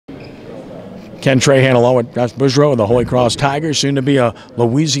Ken Trahan along with Josh Boudreaux of the Holy Cross Tigers, soon to be a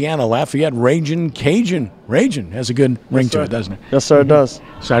Louisiana-Lafayette Ragin' Cajun. Ragin' has a good ring to it, doesn't it? Yes, sir, it does.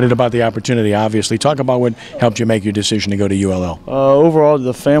 Excited about the opportunity, obviously. Talk about what helped you make your decision to go to ULL. Overall,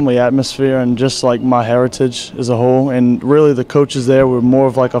 the family atmosphere and just like my heritage as a whole, and really the coaches there were more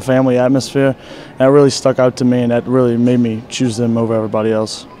of like a family atmosphere. That really stuck out to me, and that really made me choose them over everybody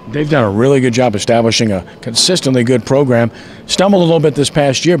else. They've done a really good job establishing a consistently good program. Stumbled a little bit this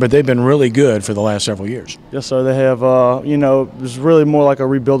past year, but they've been really good for the last several years. Yes, sir. They have, you know, it was really more like a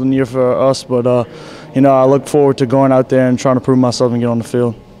rebuilding year for us, but, you know, I look forward to going out there and trying to prove myself and get on the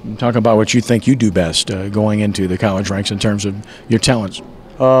field. Talk about what you think you do best going into the college ranks in terms of your talents.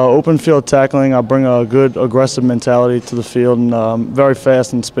 Open field tackling. I bring a good aggressive mentality to the field and very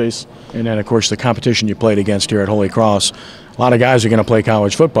fast in space. And then, of course, the competition you played against here at Holy Cross. A lot of guys are going to play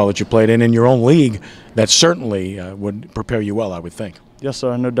college football that you played in your own league. That certainly would prepare you well, I would think. Yes,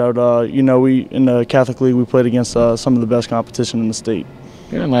 sir, no doubt. You know, we in the Catholic League we played against some of the best competition in the state.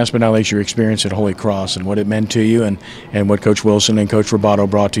 And last but not least, your experience at Holy Cross and what it meant to you and what Coach Wilson and Coach Roboto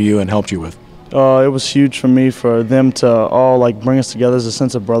brought to you and helped you with. It was huge for me for them to all like bring us together as a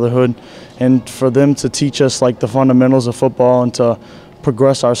sense of brotherhood, and for them to teach us like the fundamentals of football and to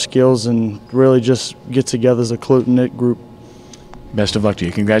progress our skills and really just get together as a close-knit group. Best of luck to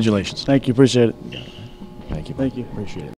you. Congratulations. Thank you. Appreciate it. Thank you. Thank you. Appreciate it.